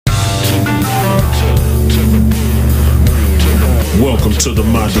Welcome to the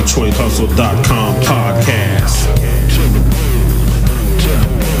MyDetroitHustle.com podcast.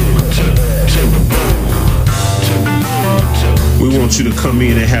 We want you to come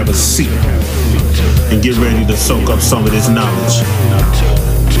in and have a seat and get ready to soak up some of this knowledge.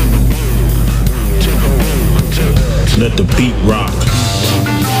 Let the beat rock.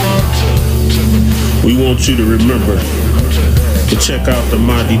 We want you to remember to check out the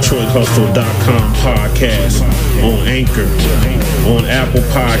MyDetroitHustle.com podcast on Anchor, on Apple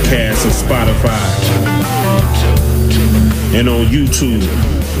Podcasts and Spotify, and on YouTube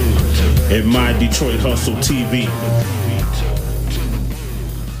at My Detroit Hustle TV.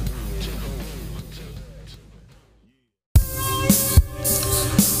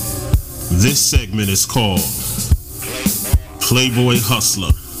 This segment is called Playboy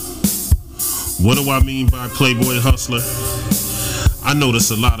Hustler. What do I mean by Playboy Hustler? I notice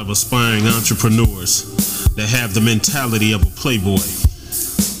a lot of aspiring entrepreneurs that have the mentality of a playboy.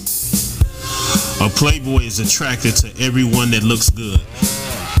 A playboy is attracted to everyone that looks good.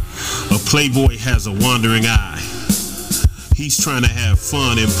 A playboy has a wandering eye. He's trying to have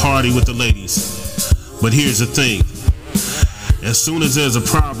fun and party with the ladies. But here's the thing. As soon as there's a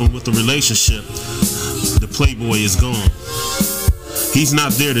problem with the relationship, the playboy is gone. He's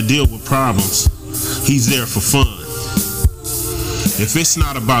not there to deal with problems. He's there for fun. If it's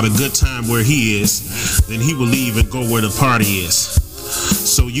not about a good time where he is, then he will leave and go where the party is.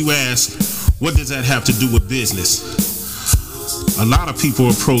 So you ask, what does that have to do with business? A lot of people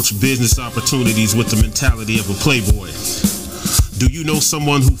approach business opportunities with the mentality of a playboy. Do you know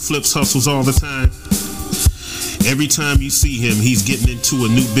someone who flips hustles all the time? Every time you see him, he's getting into a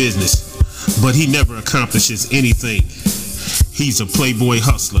new business, but he never accomplishes anything. He's a playboy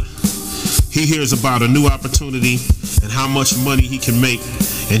hustler. He hears about a new opportunity and how much money he can make,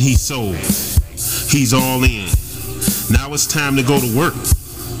 and he's sold. He's all in. Now it's time to go to work.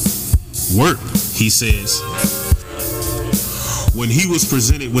 Work, he says. When he was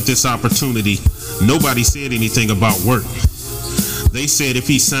presented with this opportunity, nobody said anything about work. They said if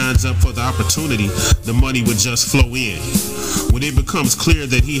he signs up for the opportunity, the money would just flow in. When it becomes clear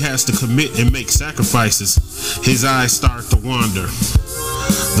that he has to commit and make sacrifices, his eyes start to wander.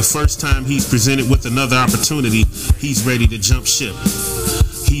 The first time he's presented with another opportunity, he's ready to jump ship.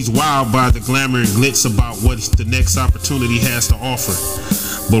 He's wowed by the glamour and glitz about what the next opportunity has to offer.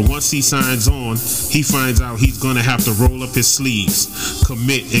 But once he signs on, he finds out he's going to have to roll up his sleeves,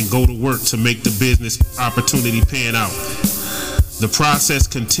 commit, and go to work to make the business opportunity pan out. The process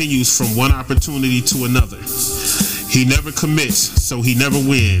continues from one opportunity to another. He never commits, so he never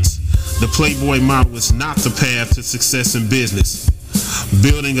wins. The playboy model is not the path to success in business.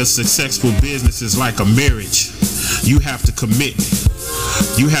 Building a successful business is like a marriage. You have to commit.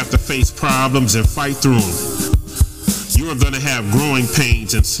 You have to face problems and fight through them. You are going to have growing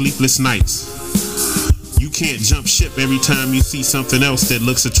pains and sleepless nights. You can't jump ship every time you see something else that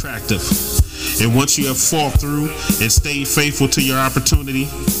looks attractive. And once you have fought through and stayed faithful to your opportunity,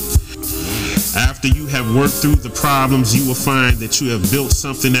 after you have worked through the problems, you will find that you have built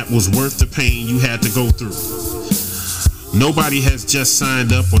something that was worth the pain you had to go through. Nobody has just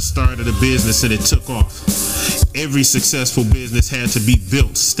signed up or started a business and it took off. Every successful business had to be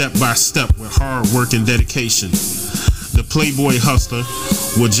built step by step with hard work and dedication. The playboy hustler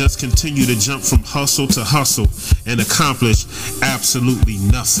will just continue to jump from hustle to hustle and accomplish absolutely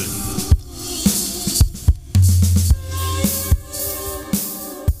nothing.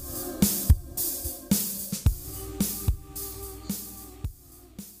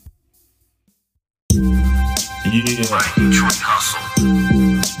 Yeah, My Detroit Hustle.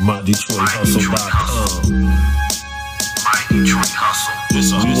 MyDetroitHustle.com. My Detroit Hustle.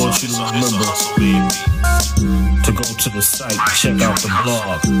 We want you to remember to go to the site, check out the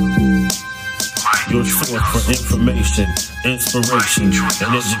blog. Your source for information, inspiration,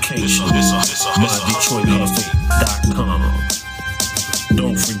 and education. MyDetroitHustle.com.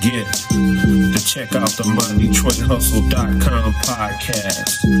 Don't forget to check out the MyDetroitHustle.com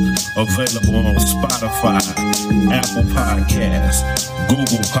podcast. Available on Spotify, Apple Podcasts,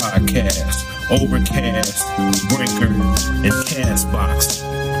 Google Podcasts, Overcast, Breaker, and Castbox.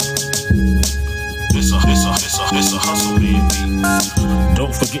 It's a hustle, baby.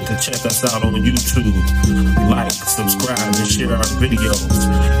 Don't forget to check us out on YouTube. Like, subscribe, and share our videos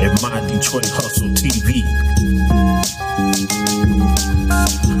at My Detroit Hustle TV.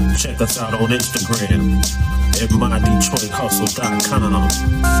 Check us out on Instagram at MyDetroitHustle.com.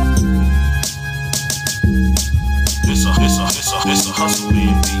 It's a hustle,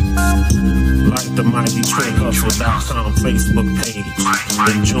 baby. Like the MyDetroitHustle.com Facebook page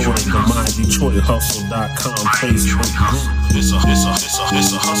and join the MyDetroitHustle.com Facebook group. It's a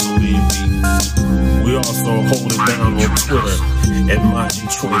hustle, baby. We also hold it down on Twitter at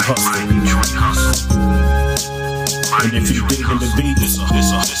MyDetroitHustle. And if you dig in the beat, it's a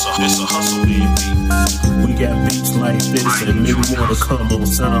hustle, baby. We got beats like this and many more to come on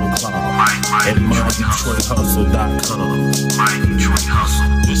SoundCloud at MyDetroitHustle.com.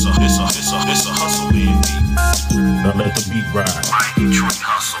 It's a hustle, baby. Now let the beat ride. My Detroit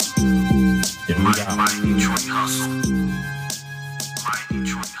Hustle. And we got My Detroit Hustle. My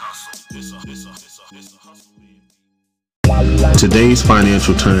Detroit Hustle. It's a hustle, baby. Today's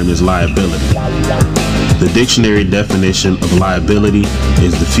financial term is liability. The dictionary definition of liability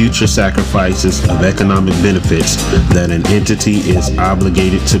is the future sacrifices of economic benefits that an entity is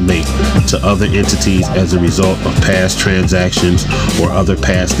obligated to make to other entities as a result of past transactions or other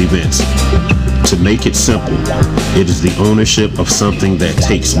past events. To make it simple, it is the ownership of something that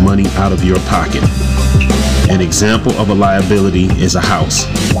takes money out of your pocket. An example of a liability is a house.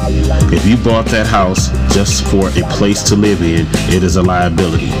 If you bought that house just for a place to live in, it is a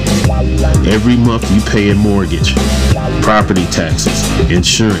liability. Every month you pay a mortgage, property taxes,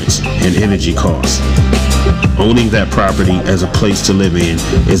 insurance, and energy costs. Owning that property as a place to live in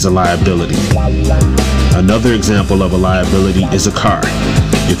is a liability. Another example of a liability is a car.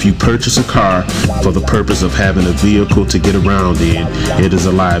 If you purchase a car for the purpose of having a vehicle to get around in, it is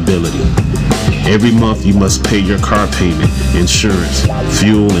a liability. Every month you must pay your car payment, insurance,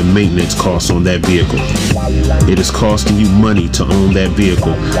 fuel, and maintenance costs on that vehicle. It is costing you money to own that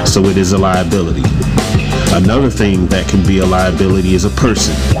vehicle, so it is a liability. Another thing that can be a liability is a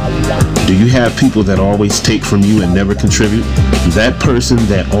person. Do you have people that always take from you and never contribute? That person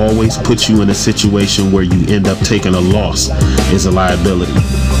that always puts you in a situation where you end up taking a loss is a liability.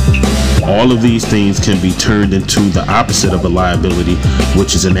 All of these things can be turned into the opposite of a liability,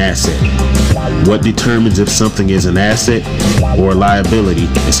 which is an asset. What determines if something is an asset or a liability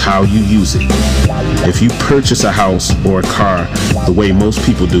is how you use it. If you purchase a house or a car the way most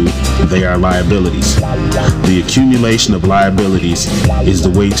people do, they are liabilities. The accumulation of liabilities is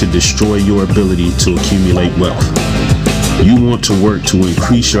the way to destroy your ability to accumulate wealth. You want to work to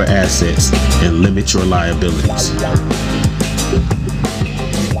increase your assets and limit your liabilities.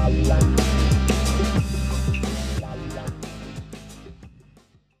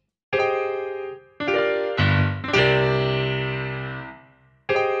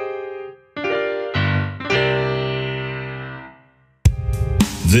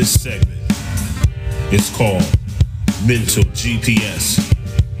 This segment is called Mental GPS.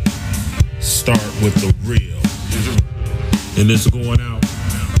 Start with the real. And it's going out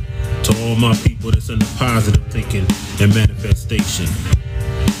to all my people that's in the positive thinking and manifestation,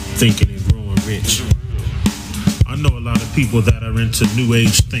 thinking and growing rich. I know a lot of people that are into new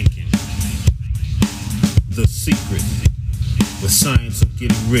age thinking. The Secret, The Science of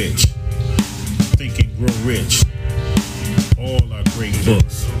Getting Rich, Think and Grow Rich. All are great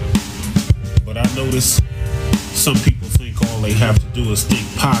books. But I notice some people think all they have to do is think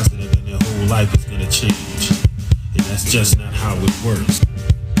positive and their whole life is going to change. And that's just not how it works.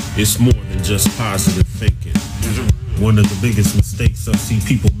 It's more than just positive thinking. One of the biggest mistakes I see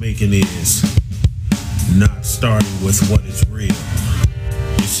people making is not starting with what is real.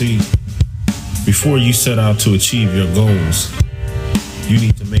 You see, before you set out to achieve your goals, you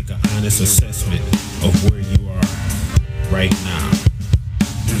need to make an honest assessment of where you are right now.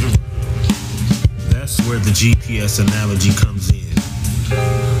 That's where the GPS analogy comes in.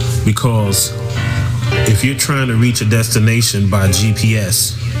 Because if you're trying to reach a destination by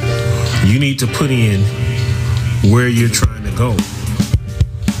GPS, you need to put in where you're trying to go.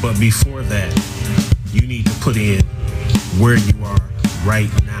 But before that, you need to put in where you are right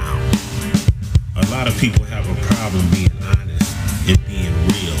now. A lot of people have a problem being honest and being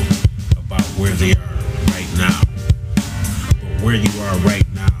real about where they are right now. Where you are right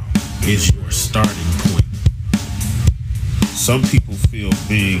now is your starting point. Some people feel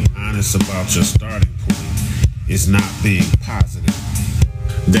being honest about your starting point is not being positive.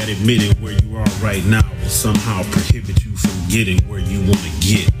 That admitting where you are right now will somehow prohibit you from getting where you want to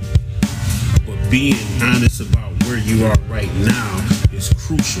get. But being honest about where you are right now is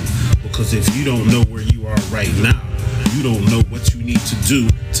crucial, because if you don't know where you are right now, you don't know what you need to do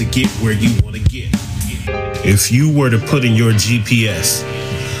to get where you want to get. If you were to put in your GPS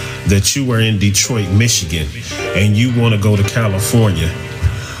that you are in Detroit, Michigan, and you want to go to California,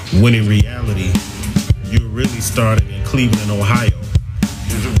 when in reality, you're really starting in Cleveland, Ohio,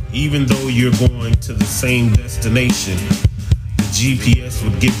 Even though you're going to the same destination, the GPS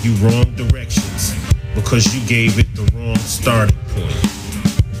would give you wrong directions because you gave it the wrong starting point.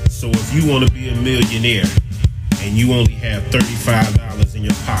 So if you want to be a millionaire and you only have $35 in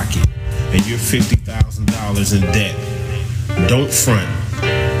your pocket and you're $50,000 in debt, don't front,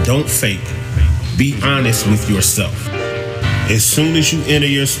 don't fake, be honest with yourself. As soon as you enter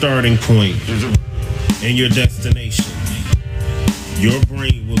your starting point and your destination, your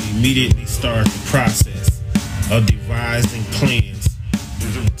brain will immediately start the process of devising plans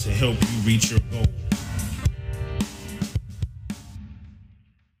to help you reach your goal.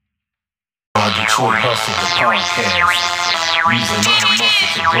 Detroit Hustle, the podcast. Using my muscle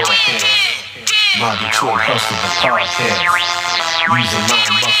to broadcast. My Detroit Hustle, the podcast. Using my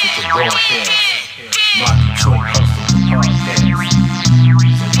muscle to broadcast. My Detroit Hustle, the podcast. Using my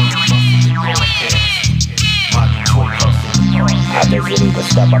muscle to broadcast. My Detroit Hustle, the podcast. I think we need to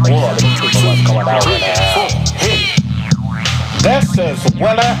step up and tell these people what's going on in there. This is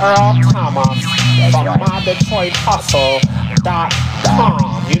Willie Earl Thomas from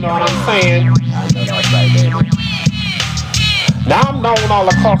MyDetroitHustle.com. You know what I'm saying? I know that's right, baby. Now I'm known all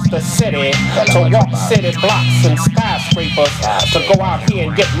across the city to walk city blocks and skyscrapers to go out here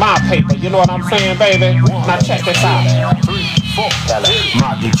and get my paper. You know what I'm saying, baby? Now check this out.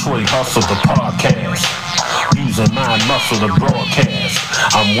 My Detroit Hustle, the podcast. Using my muscle to broadcast.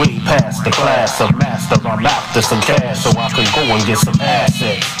 I'm way past the class of master. I'm after some cash so I can go and get some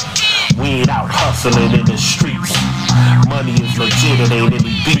assets. We ain't out hustling in the streets. Money is legit, it ain't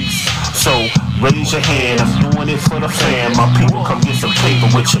any beats. So raise your hand, I'm doing it for the fam. My people come get some paper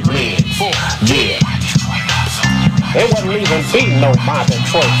with your man. Yeah. It wouldn't even be no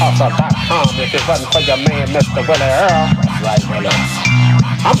MyDetroitHustle.com if it wasn't for your man, Mr. Willie Earl. Right, Willie.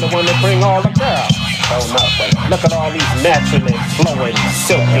 I'm the one that bring all the girls. Look at all these naturally flowing,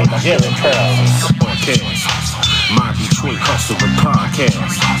 silky, jelly curls. My Detroit Hustle, the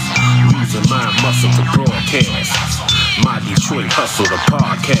podcast. Using my muscle to broadcast. My Detroit Hustle, the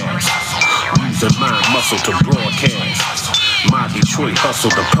podcast. Using my muscle to broadcast. My Detroit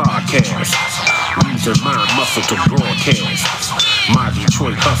Hustle, the podcast. Using my muscle to broadcast. My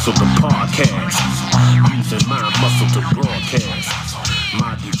Detroit Hustle, the podcast. Using my muscle to broadcast.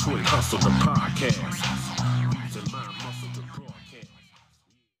 My Detroit Hustle, the podcast. Using my muscle to broadcast.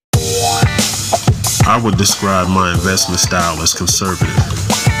 I would describe my investment style as conservative.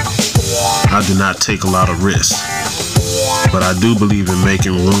 I do not take a lot of risks, but I do believe in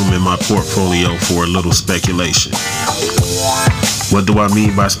making room in my portfolio for a little speculation. What do I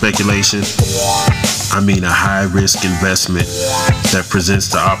mean by speculation? I mean a high-risk investment that presents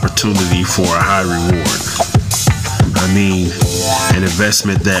the opportunity for a high reward. I mean an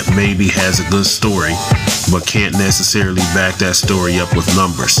investment that maybe has a good story, but can't necessarily back that story up with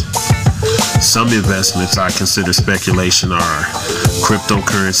numbers. Some investments I consider speculation are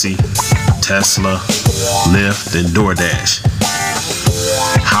cryptocurrency, Tesla, Lyft, and DoorDash.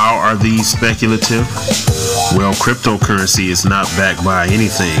 How are these speculative? Well, cryptocurrency is not backed by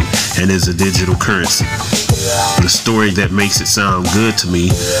anything and is a digital currency. The story that makes it sound good to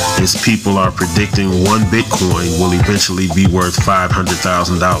me is people are predicting one Bitcoin will eventually be worth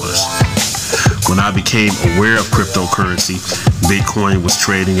 $500,000. When I became aware of cryptocurrency, Bitcoin was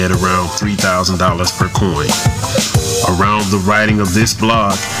trading at around $3,000 per coin. Around the writing of this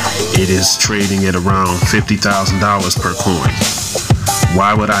blog, it is trading at around $50,000 per coin.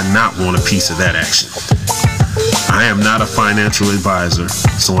 Why would I not want a piece of that action? I am not a financial advisor,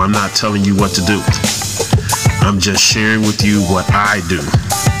 so I'm not telling you what to do. I'm just sharing with you what I do.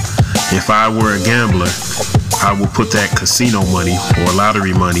 If I were a gambler, I will put that casino money or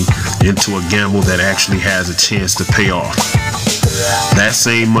lottery money into a gamble that actually has a chance to pay off. That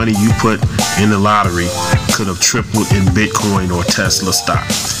same money you put in the lottery could have tripled in Bitcoin or Tesla stock.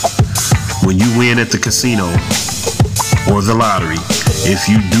 When you win at the casino or the lottery, if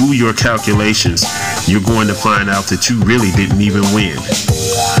you do your calculations, you're going to find out that you really didn't even win.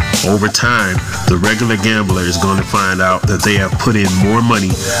 Over time, the regular gambler is going to find out that they have put in more money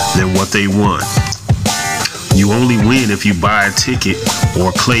than what they won. You only win if you buy a ticket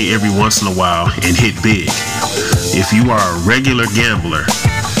or play every once in a while and hit big. If you are a regular gambler,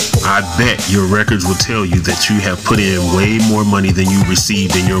 I bet your records will tell you that you have put in way more money than you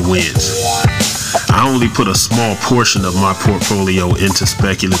received in your wins. I only put a small portion of my portfolio into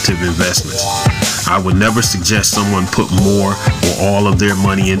speculative investments. I would never suggest someone put more or all of their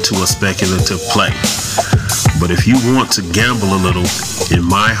money into a speculative play. But if you want to gamble a little, in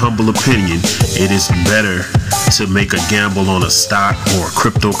my humble opinion, it is better to make a gamble on a stock or a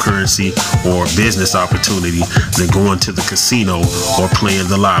cryptocurrency or a business opportunity than going to the casino or playing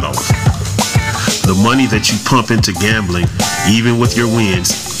the lotto. The money that you pump into gambling, even with your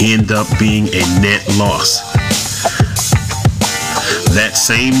wins, end up being a net loss. That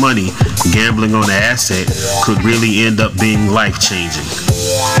same money gambling on an asset could really end up being life-changing.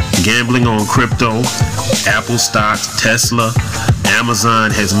 Gambling on crypto, Apple stocks, Tesla,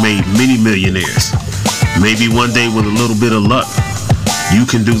 Amazon has made many millionaires. Maybe one day with a little bit of luck, you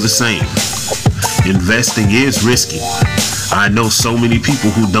can do the same. Investing is risky. I know so many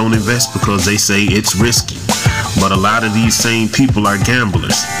people who don't invest because they say it's risky. But a lot of these same people are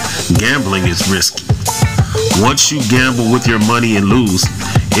gamblers. Gambling is risky. Once you gamble with your money and lose,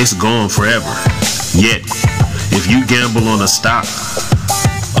 it's gone forever. Yet, if you gamble on a stock,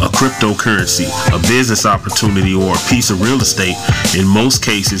 a cryptocurrency, a business opportunity, or a piece of real estate, in most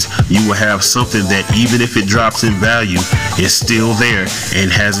cases, you will have something that even if it drops in value, is still there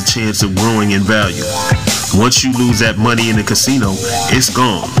and has a chance of growing in value. Once you lose that money in the casino, it's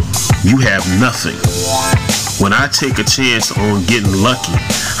gone. You have nothing. When I take a chance on getting lucky,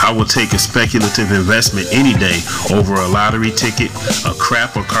 I will take a speculative investment any day over a lottery ticket, a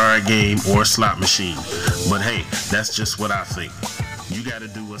crap or card game, or a slot machine. But hey, that's just what I think. You gotta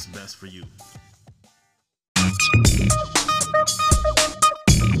do what's best for you.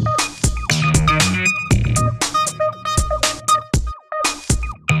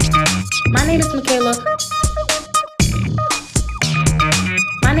 My name is Michaela.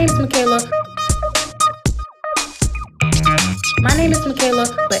 My name is Michaela. My name is Michaela,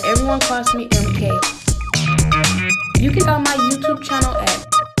 but everyone calls me MK. You can find my YouTube channel at.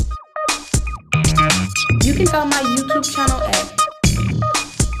 You can find my YouTube channel at.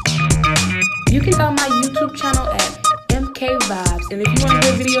 You can find my YouTube channel at MK Vibes. And if you want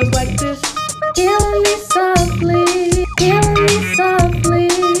to hear videos like this, kill me softly, kill me softly,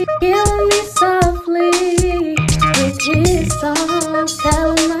 kill me softly with his songs,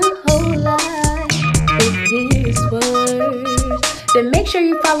 telling my whole life with his words. Then make sure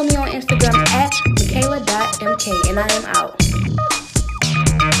you follow me on Instagram at Michaela.mk, and I am out.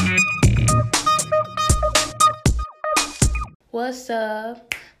 What's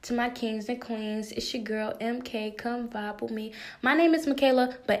up? To my kings and queens, it's your girl MK. Come vibe with me. My name is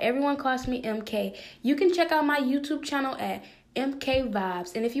Michaela, but everyone calls me MK. You can check out my YouTube channel at MK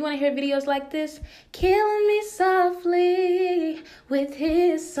Vibes. And if you want to hear videos like this, killing me softly with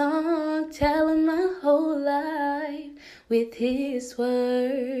his song, telling my whole life with his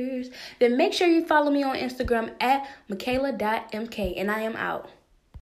words, then make sure you follow me on Instagram at Michaela.mk, and I am out.